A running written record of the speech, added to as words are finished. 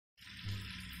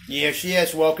Yes,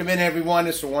 yes. Welcome in, everyone.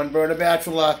 It's the One Burner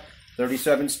Bachelor.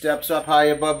 37 steps up high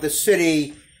above the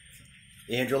city.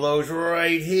 Angelo's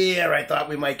right here. I thought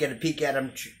we might get a peek at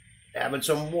him having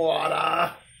some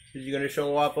water. Is he going to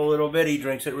show up a little bit? He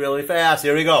drinks it really fast.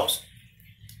 Here he goes.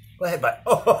 Go ahead, bud.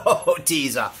 Oh,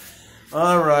 teaser.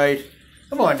 All right.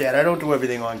 Come on, Dad. I don't do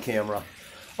everything on camera.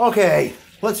 Okay,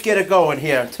 let's get it going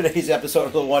here. Today's episode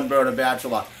of the One Burner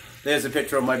Bachelor. There's a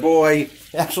picture of my boy.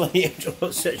 Actually, Angelo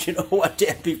says, you know what,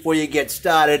 Dad, before you get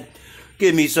started,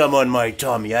 give me some on my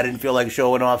tummy. I didn't feel like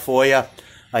showing off for you.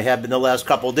 I have been the last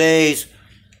couple days.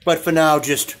 But for now,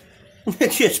 just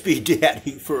be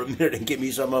Daddy for a minute and give me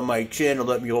some on my chin and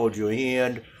let me hold your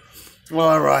hand.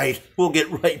 All right, we'll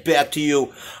get right back to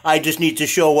you. I just need to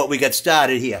show what we got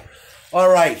started here. All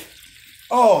right.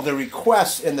 Oh, the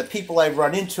requests and the people I've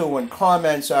run into and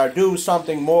comments are do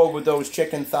something more with those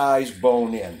chicken thighs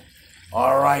bone in.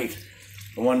 All right.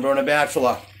 The One Burner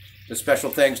Bachelor. The special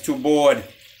thanks to board.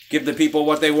 Give the people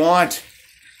what they want.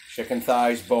 Chicken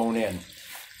thighs bone in.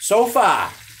 So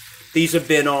far, these have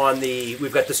been on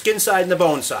we've got the skin side and the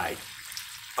bone side.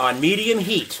 On medium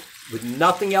heat, with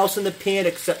nothing else in the pan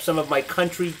except some of my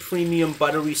country premium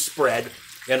buttery spread.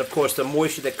 And, of course, the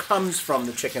moisture that comes from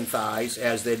the chicken thighs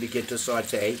as they begin to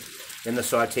saute in the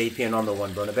saute pan on the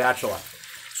One Burner Bachelor.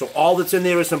 So all that's in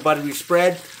there is some buttery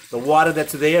spread. The water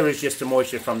that's there is just the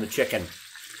moisture from the chicken.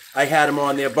 I had them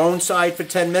on their bone side for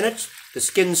 10 minutes, the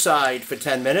skin side for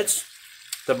 10 minutes,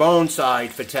 the bone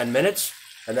side for 10 minutes.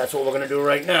 And that's what we're going to do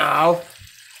right now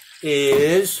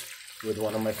is, with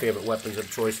one of my favorite weapons of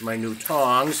choice, my new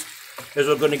tongs, is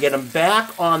we're going to get them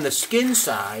back on the skin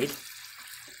side.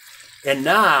 And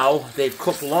now they've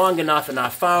cooked long enough and are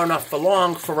far enough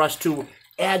along for us to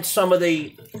add some of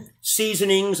the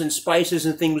seasonings and spices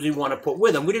and things we want to put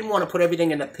with them. We didn't want to put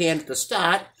everything in the pan at the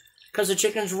start because the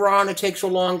chicken's raw and it takes a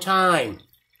long time.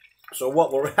 So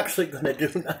what we're actually going to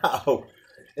do now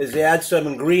is add some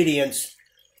ingredients.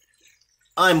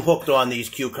 I'm hooked on these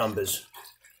cucumbers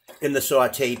in the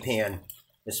saute pan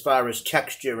as far as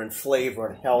texture and flavor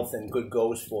and health and good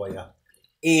goes for you.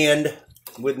 And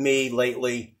with me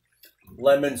lately,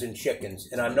 lemons and chickens,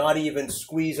 and I'm not even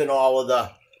squeezing all of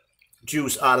the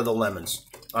juice out of the lemons.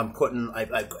 I've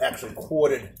actually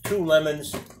quartered 2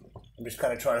 lemons. I'm just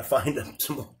kind of trying to find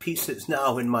some more pieces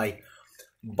now in my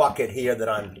bucket here that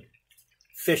I'm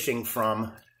fishing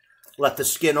from. Left the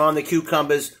skin on the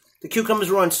cucumbers. The cucumbers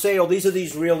are on sale. These are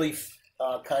these really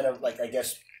kind of like, I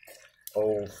guess,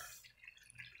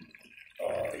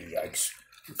 yikes,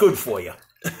 good for you.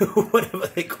 Whatever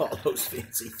they call those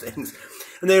fancy things.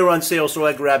 And they were on sale, so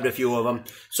I grabbed a few of them.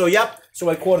 So, yep. So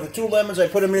I quartered the 2 lemons. I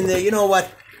put them in there. You know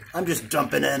what? I'm just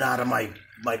dumping in out of my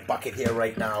bucket here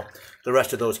right now. The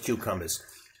rest of those cucumbers.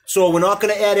 So we're not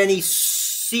going to add any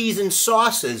seasoning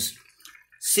sauces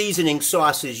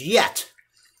yet.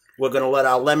 We're going to let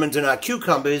our lemons and our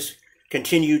cucumbers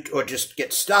continue or just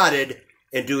get started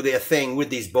and do their thing with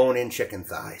these bone-in chicken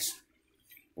thighs.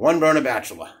 One Burner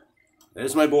Bachelor.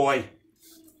 There's my boy.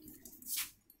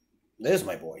 There's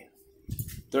my boy.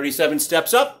 37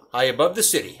 steps up, high above the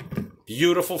city.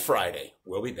 Beautiful Friday.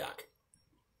 We'll be back.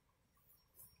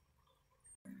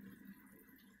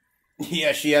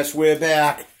 Yes, we're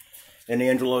back. And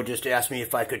Angelo just asked me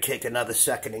if I could take another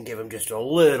second and give him just a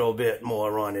little bit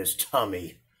more on his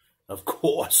tummy. Of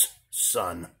course,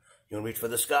 son. You want to reach for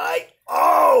the sky?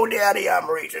 Oh, Daddy, I'm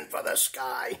reaching for the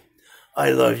sky.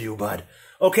 I love you, bud.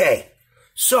 Okay,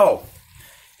 so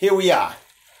here we are.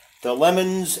 The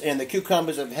lemons and the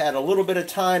cucumbers have had a little bit of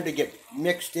time to get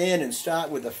mixed in and start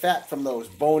with the fat from those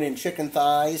bone-in chicken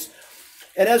thighs.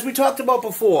 And as we talked about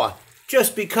before,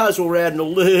 just because we're adding a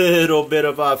little bit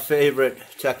of our favorite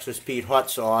Texas Pete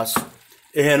hot sauce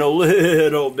and a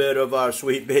little bit of our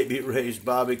Sweet Baby Ray's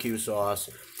barbecue sauce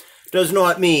does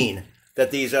not mean that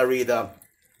these are either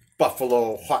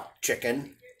buffalo hot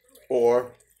chicken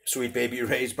or Sweet Baby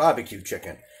Ray's barbecue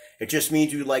chicken. It just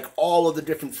means you like all of the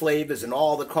different flavors and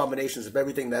all the combinations of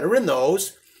everything that are in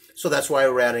those. So that's why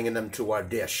we're adding them to our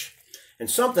dish. And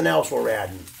something else we're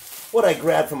adding. What I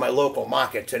grabbed from my local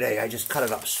market today, I just cut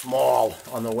it up small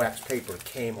on the wax paper it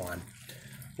came on,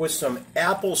 was some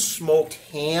apple smoked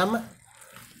ham.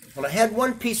 And I had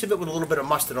one piece of it with a little bit of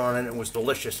mustard on it, and it was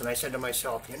delicious. And I said to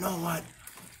myself, you know what?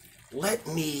 Let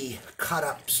me cut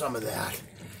up some of that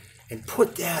and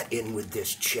put that in with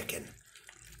this chicken.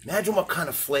 Imagine what kind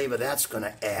of flavor that's going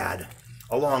to add,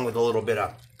 along with a little bit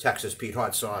of Texas Pete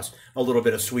hot sauce, a little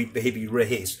bit of Sweet Baby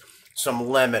Ray's, some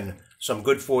lemon, some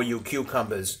good-for-you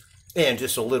cucumbers, and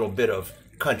just a little bit of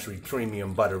country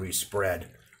premium buttery spread,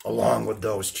 along with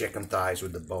those chicken thighs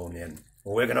with the bone in.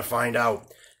 Well, we're going to find out.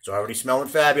 It's already smelling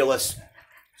fabulous.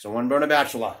 So One Burner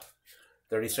Bachelor,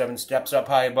 37 steps up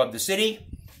high above the city.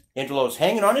 Angelo's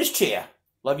hanging on his chair.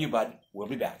 Love you, bud. We'll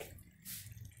be back.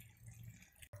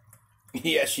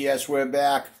 Yes, we're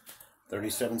back.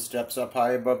 37 steps up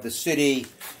high above the city.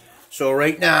 So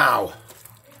right now,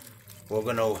 we're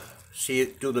going to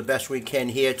do the best we can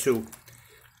here to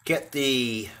get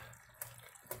the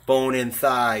bone-in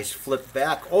thighs flipped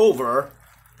back over,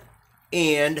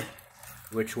 and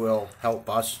which will help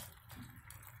us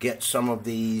get some of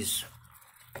these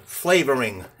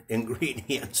flavoring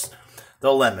ingredients.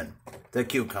 The lemon, the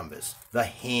cucumbers, the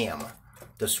ham,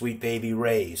 the Sweet Baby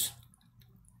Ray's,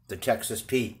 the Texas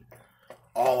Pete,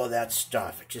 all of that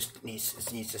stuff. It just needs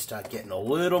to start getting a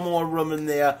little more room in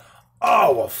there.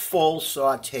 Oh, a full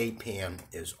saute pan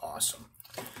is awesome.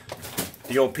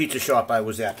 The old pizza shop I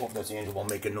was at, oh, that's Angelo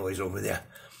making noise over there.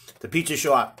 The pizza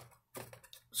shop,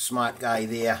 smart guy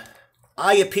there.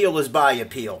 Eye appeal is buy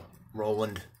appeal,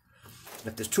 Roland.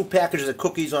 If there's 2 packages of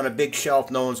cookies on a big shelf,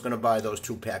 no one's going to buy those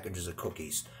 2 packages of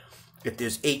cookies. If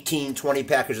there's 18, 20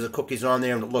 packages of cookies on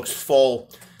there and it looks full,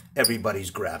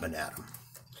 everybody's grabbing at them.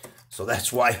 So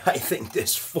that's why I think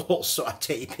this full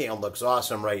saute pan looks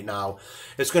awesome right now.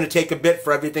 It's going to take a bit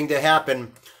for everything to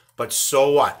happen, but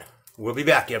so what? We'll be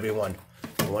back, everyone.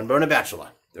 One Burner Bachelor,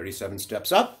 37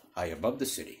 steps up, high above the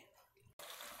city.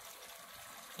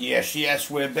 Yes,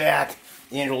 we're back.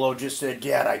 Angelo just said,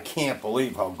 Dad, I can't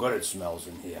believe how good it smells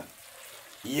in here.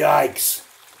 Yikes.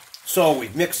 So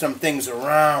we've mixed some things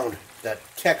around. The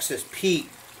Texas Pete,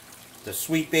 the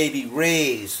Sweet Baby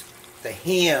Ray's, the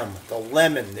ham, the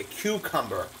lemon, the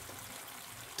cucumber,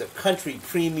 the Country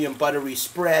Premium Buttery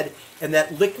Spread, and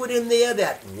that liquid in there,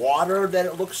 that water that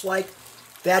it looks like,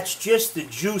 that's just the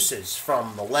juices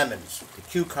from the lemons, the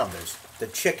cucumbers, the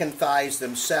chicken thighs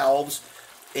themselves,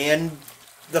 and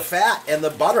the fat and the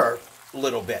butter a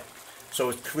little bit. So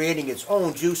it's creating its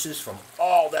own juices from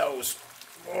all those.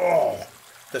 Oh,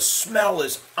 the smell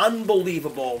is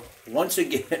unbelievable. Once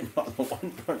again, on the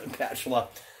One Burner Bachelor,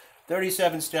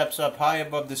 37 steps up, high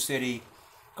above the city.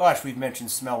 Gosh, we've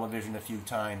mentioned smell-o-vision a few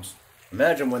times.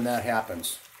 Imagine when that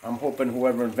happens. I'm hoping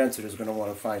whoever invents it is going to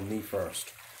want to find me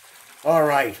first. All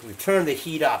right, we've turned the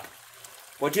heat up.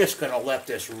 We're just going to let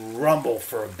this rumble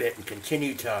for a bit and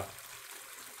continue to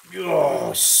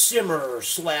simmer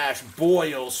 /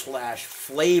 boil /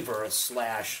 flavor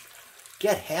 /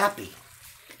 get happy.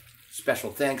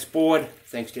 Special thanks, board.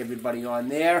 Thanks to everybody on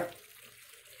there.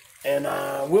 And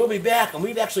we'll be back, and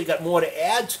we've actually got more to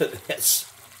add to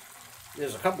this.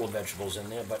 There's a couple of vegetables in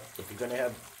there, but if you're going to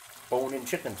have bone-in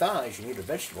chicken thighs, you need a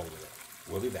vegetable with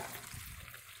it. We'll be back.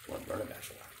 One Burner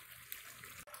Bachelor.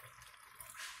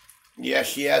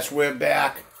 Yes, we're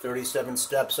back. 37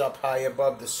 steps up high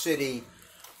above the city.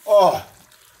 Oh,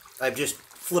 I've just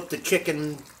flipped the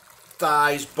chicken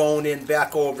thighs bone-in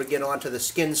back over again onto the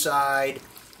skin side.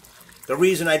 The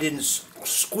reason I didn't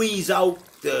squeeze out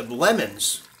the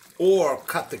lemons or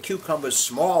cut the cucumbers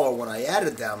smaller when I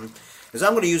added them is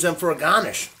I'm going to use them for a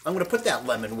garnish. I'm going to put that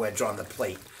lemon wedge on the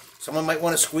plate. Someone might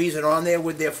want to squeeze it on there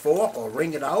with their fork or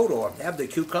wring it out or have the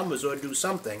cucumbers or do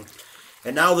something.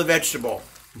 And now the vegetable.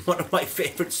 One of my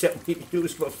favorites that we've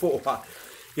used before.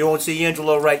 You won't see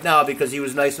Angelo right now because he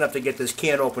was nice enough to get this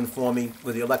can open for me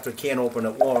with the electric can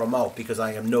opener. It wore him out because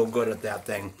I am no good at that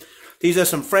thing. These are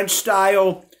some French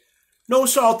style, no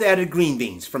salt added green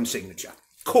beans from Signature.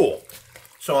 Cool.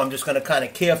 So I'm just going to kind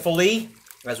of carefully,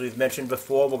 as we've mentioned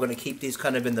before, we're going to keep these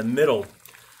kind of in the middle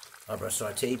of our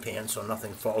saute pan so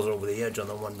nothing falls over the edge on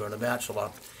the One Burner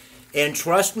Bachelor. And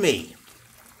trust me,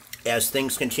 as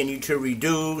things continue to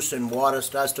reduce and water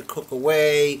starts to cook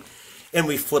away, and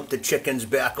we flip the chickens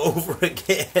back over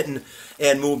again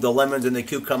and move the lemons and the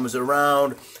cucumbers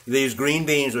around, these green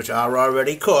beans, which are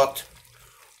already cooked,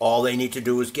 all they need to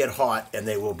do is get hot, and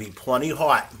they will be plenty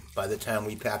hot by the time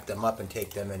we pack them up and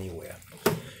take them anywhere.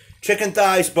 Chicken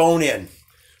thighs bone-in,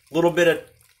 a little bit of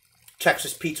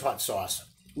Texas Pete's hot sauce,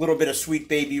 a little bit of Sweet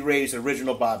Baby Ray's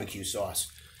original barbecue sauce,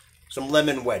 some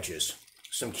lemon wedges,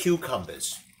 some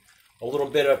cucumbers, a little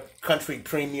bit of Country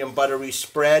Premium Buttery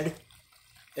Spread,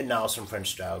 and now some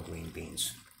French style green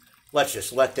beans. Let's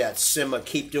just let that simmer,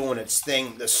 keep doing its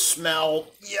thing. The smell,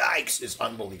 yikes, is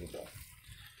unbelievable.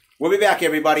 We'll be back,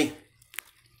 everybody.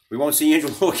 We won't see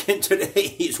Angelo again today.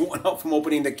 He's worn out from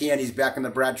opening the can. He's back in the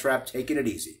Brad Trap, taking it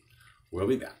easy. We'll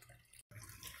be back.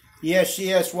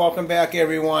 Yes, welcome back,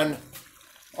 everyone.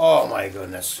 Oh, my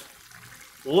goodness.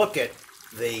 Look at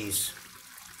these.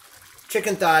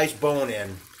 Chicken thighs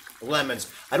bone-in,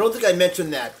 lemons. I don't think I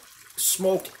mentioned that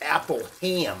smoked apple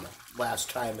ham last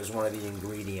time as one of the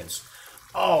ingredients.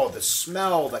 Oh, the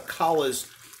smell, the colors.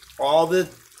 All that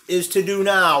is to do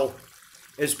now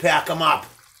is pack them up.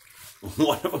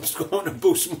 One of them's going to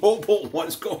Boost Mobile,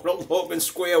 one's going to Logan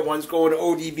Square, one's going to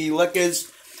ODB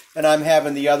Liquors, and I'm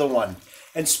having the other one.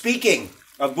 And speaking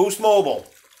of Boost Mobile,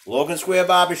 Logan Square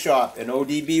Barbershop, and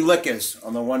ODB Liquors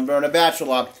on the One Burner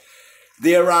Bachelor,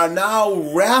 there are now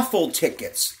raffle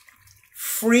tickets,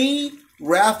 free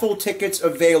raffle tickets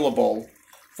available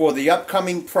for the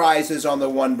upcoming prizes on the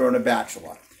One Burner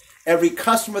Bachelor. Every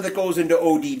customer that goes into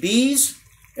ODB's,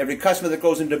 every customer that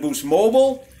goes into Boost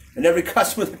Mobile, and every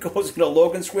customer that goes into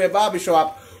Logan Square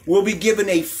Barbershop will be given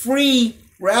a free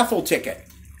raffle ticket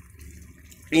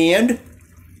and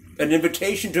an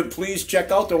invitation to please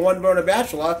check out the One Burner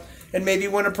Bachelor and maybe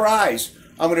win a prize.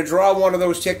 I'm going to draw one of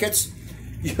those tickets.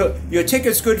 Your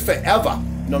ticket's good forever,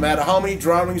 no matter how many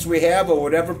drawings we have or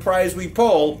whatever prize we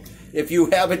pull. If you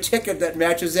have a ticket that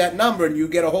matches that number and you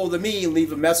get a hold of me and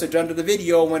leave a message under the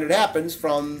video when it happens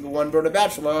from the One Burner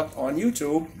Bachelor on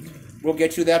YouTube, we'll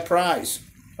get you that prize.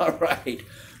 All right.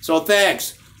 So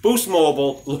thanks. Boost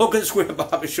Mobile, Logan Square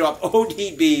Barbershop,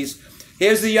 ODB's.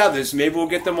 Here's the others. Maybe we'll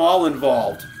get them all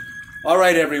involved. All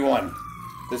right, everyone.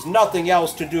 There's nothing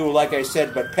else to do, like I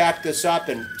said, but pack this up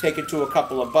and take it to a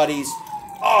couple of buddies.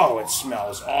 Oh, it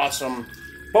smells awesome.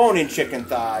 Bone-in chicken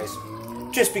thighs.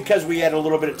 Just because we add a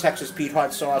little bit of Texas Pete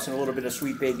hot sauce and a little bit of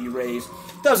Sweet Baby Ray's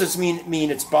doesn't mean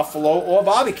it's buffalo or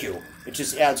barbecue. It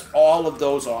just adds all of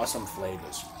those awesome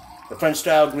flavors. The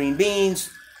French-style green beans,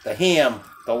 the ham,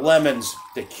 the lemons,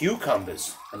 the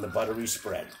cucumbers, and the buttery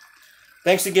spread.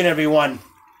 Thanks again, everyone.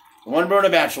 The One Burner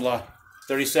Bachelor,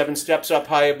 37 steps up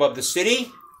high above the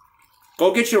city.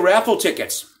 Go get your raffle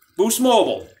tickets. Boost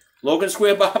Mobile, Logan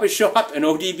Square Barbershop, and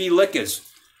ODB Liquors.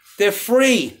 They're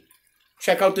free.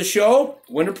 Check out the show,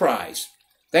 win a prize.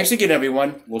 Thanks again,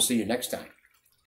 everyone. We'll see you next time.